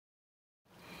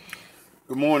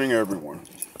Good morning, everyone.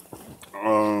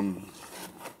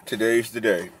 Today's the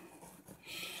day.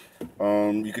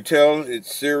 You can tell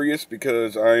it's serious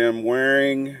because I am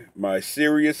wearing my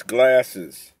serious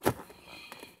glasses.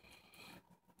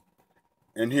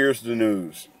 And here's the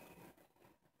news.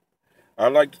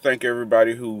 I'd like to thank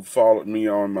everybody who followed me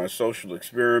on my social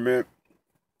experiment.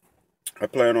 I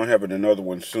plan on having another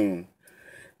one soon.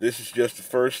 This is just the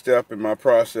first step in my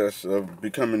process of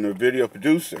becoming a video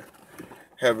producer,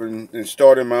 having and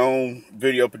starting my own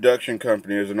video production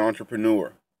company as an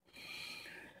entrepreneur.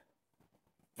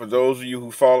 For those of you who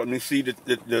followed me, see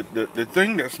the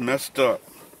thing that's messed up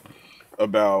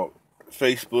about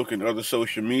Facebook and other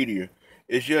social media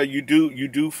is, yeah, you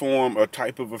do form a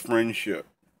type of a friendship,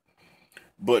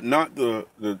 but not the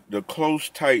close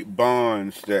tight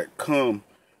bonds that come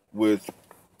with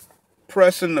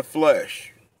pressing the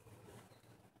flesh.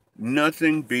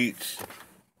 Nothing beats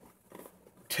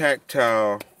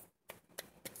tactile,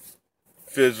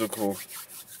 physical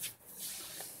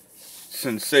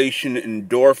sensation,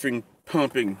 endorphin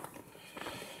pumping.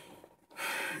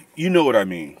 You know what I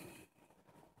mean.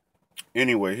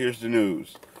 Anyway, here's the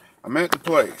news. I'm at the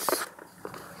place.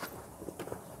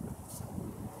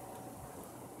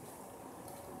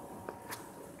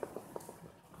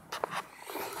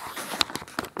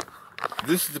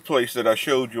 This is the place that I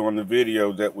showed you on the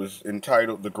video that was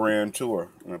entitled The Grand Tour.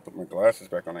 And I put my glasses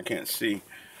back on, I can't see.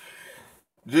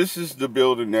 This is the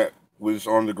building that was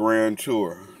on the Grand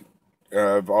Tour.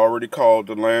 I've already called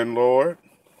the landlord.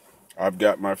 I've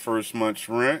got my first month's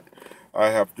rent. I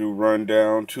have to run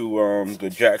down to the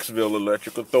Jacksonville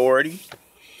Electric Authority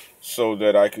so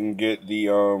that I can get the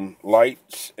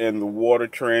lights and the water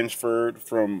transferred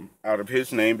from out of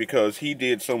his name, because he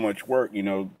did so much work,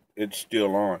 it's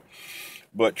still on.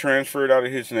 But transferred out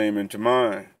of his name into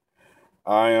mine.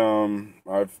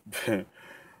 I've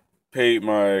paid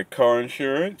my car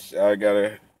insurance. I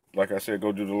gotta, like I said,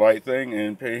 go do the light thing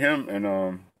and pay him.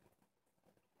 And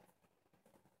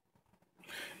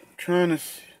trying to,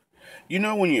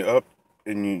 when you're up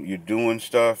and you're doing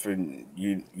stuff and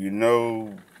you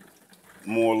know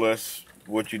more or less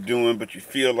what you're doing, but you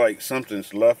feel like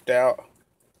something's left out.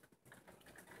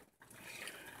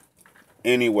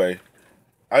 Anyway,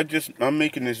 I'm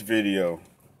making this video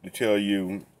to tell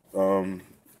you,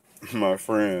 my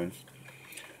friends,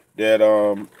 that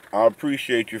I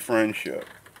appreciate your friendship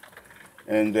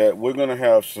and that we're gonna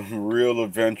have some real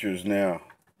adventures now.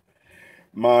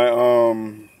 My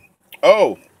one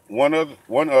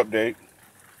update.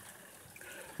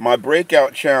 My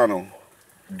breakout channel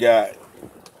got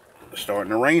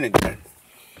starting to rain again.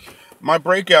 My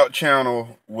breakout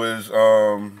channel was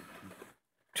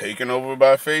taken over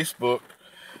by Facebook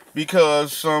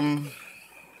because some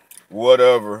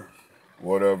whatever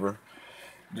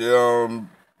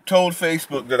told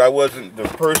Facebook that I wasn't the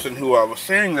person who I was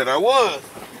saying that I was.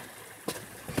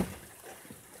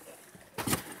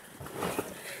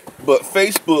 But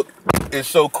Facebook is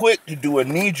so quick to do a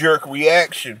knee-jerk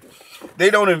reaction. They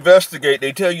don't investigate.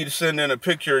 They tell you to send in a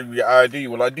picture of your ID.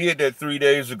 Well, I did that 3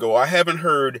 days ago. I haven't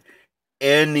heard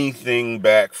anything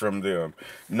back from them.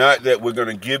 Not that we're going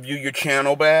to give you your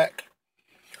channel back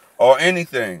or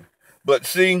anything. But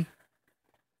see,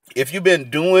 if you've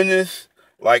been doing this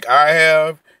like I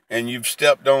have, and you've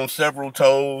stepped on several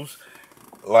toes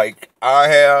like I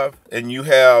have, and you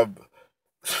have,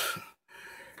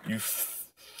 you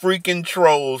freaking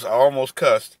trolls, I almost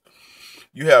cussed.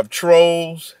 You have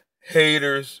trolls,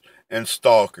 haters, and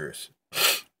stalkers.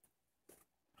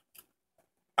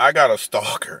 I got a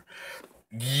stalker.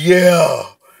 Yeah.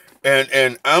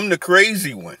 And I'm the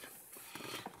crazy one.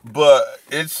 But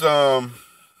it's you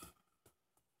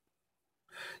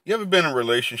ever been in a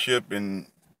relationship and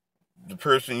the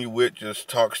person you with just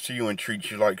talks to you and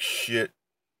treats you like shit?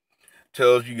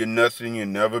 Tells you you're nothing, you'll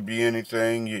never be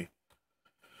anything,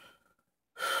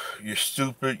 you're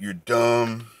stupid, you're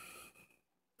dumb.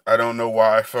 I don't know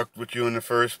why I fucked with you in the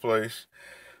first place.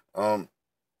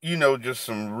 Just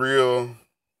some real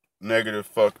negative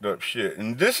fucked up shit.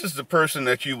 And this is the person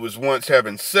that you was once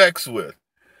having sex with.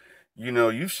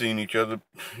 You've seen each other,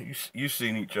 you've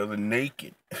seen each other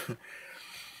naked.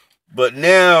 But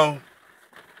now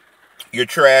you're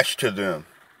trash to them.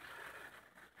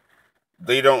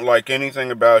 They don't like anything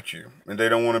about you, and they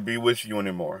don't want to be with you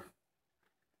anymore.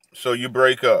 So you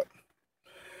break up.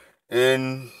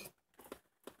 And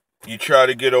you try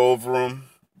to get over them.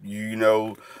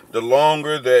 The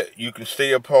longer that you can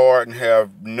stay apart and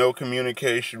have no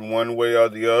communication one way or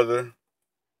the other,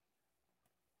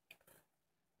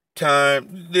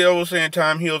 they always saying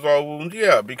time heals all wounds.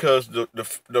 Yeah, because the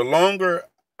longer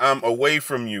I'm away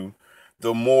from you,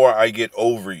 the more I get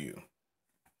over you.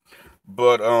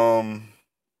 But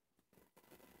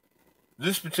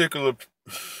this particular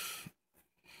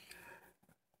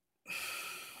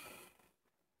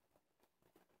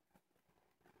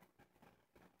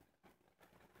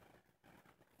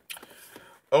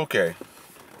okay,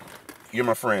 you're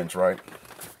my friends, right?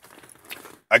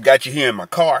 I got you here in my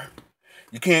car.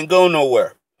 You can't go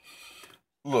nowhere.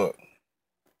 Look,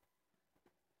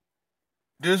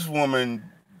 this woman,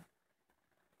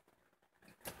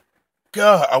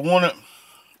 God,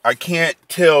 I can't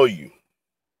tell you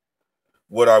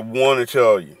what I want to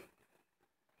tell you.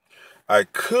 I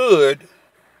could,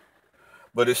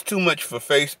 but it's too much for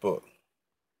Facebook.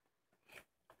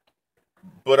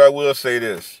 But I will say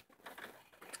this.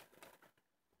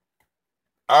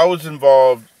 I was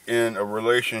involved in a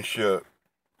relationship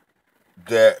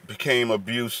that became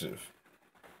abusive.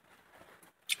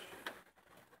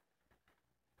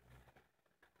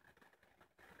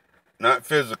 Not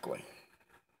physically.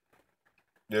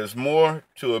 There's more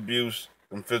to abuse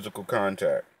than physical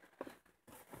contact.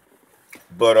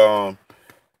 But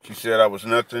she said I was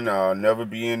nothing. I'll never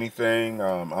be anything.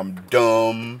 I'm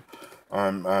dumb.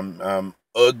 I'm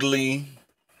ugly.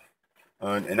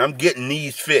 And I'm getting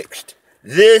these fixed.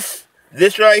 This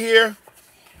right here.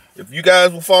 If you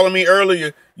guys will follow me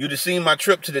earlier, you'd have seen my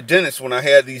trip to the dentist when I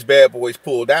had these bad boys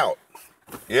pulled out.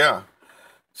 Yeah.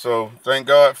 So thank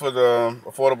God for the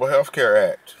Affordable Health Care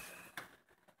Act.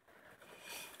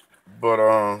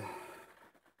 But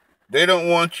they don't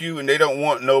want you, and they don't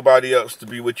want nobody else to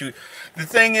be with you. The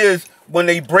thing is, when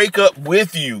they break up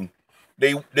with you,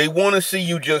 they want to see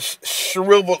you just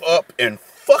shrivel up and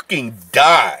fucking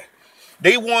die.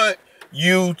 They want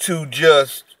you to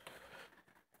just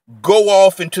go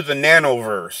off into the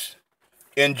nanoverse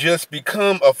and just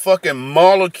become a fucking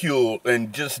molecule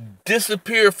and just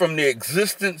disappear from the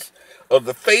existence of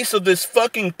the face of this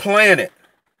fucking planet.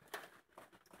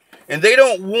 And they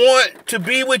don't want to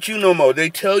be with you no more. They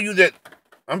tell you that,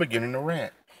 I'm beginning to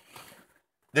rant.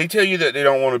 They tell you that they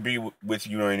don't want to be with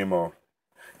you anymore.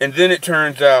 And then it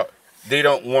turns out they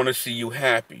don't want to see you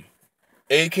happy.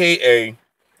 AKA,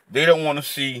 they don't want to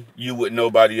see you with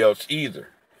nobody else either.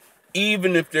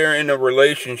 Even if they're in a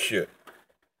relationship.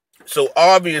 So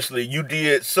obviously you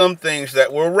did some things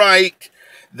that were right,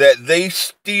 that they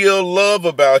still love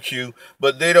about you,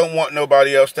 but they don't want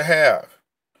nobody else to have.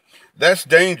 That's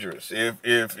dangerous.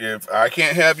 If I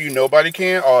can't have you, nobody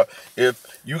can. Or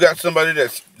if you got somebody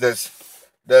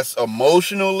that's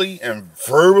emotionally and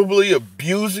verbally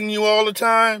abusing you all the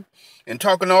time and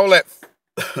talking all that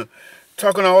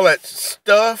talking all that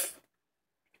stuff,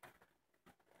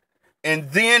 and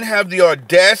then have the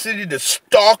audacity to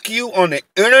stalk you on the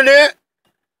internet.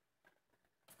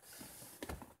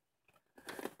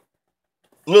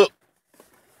 Look,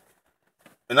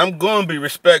 and I'm going to be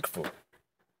respectful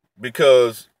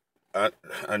because I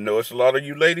know it's a lot of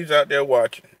you ladies out there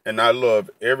watching, and I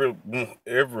love every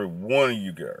one of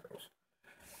you girls.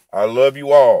 I love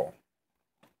you all.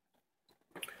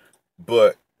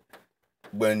 But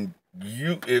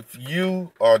if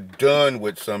you are done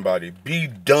with somebody, be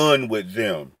done with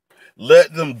them.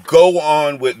 Let them go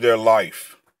on with their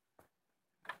life.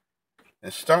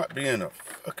 And stop being a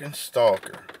fucking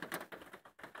stalker.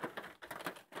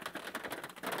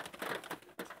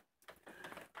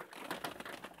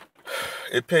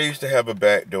 It pays to have a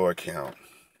backdoor account.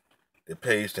 It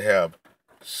pays to have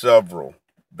several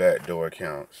backdoor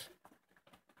accounts.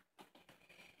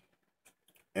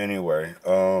 Anyway,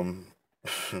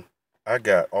 I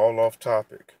got all off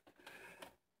topic.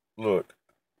 Look,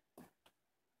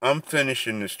 I'm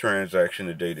finishing this transaction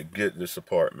today to get this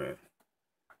apartment.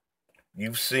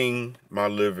 You've seen my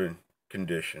living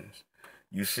conditions.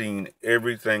 You've seen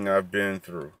everything I've been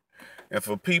through. And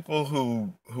for people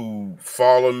who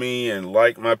follow me and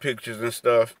like my pictures and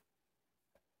stuff,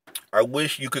 I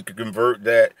wish you could convert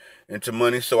that into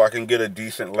money so I can get a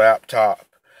decent laptop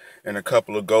and a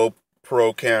couple of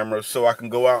GoPro cameras so I can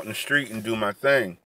go out in the street and do my thing.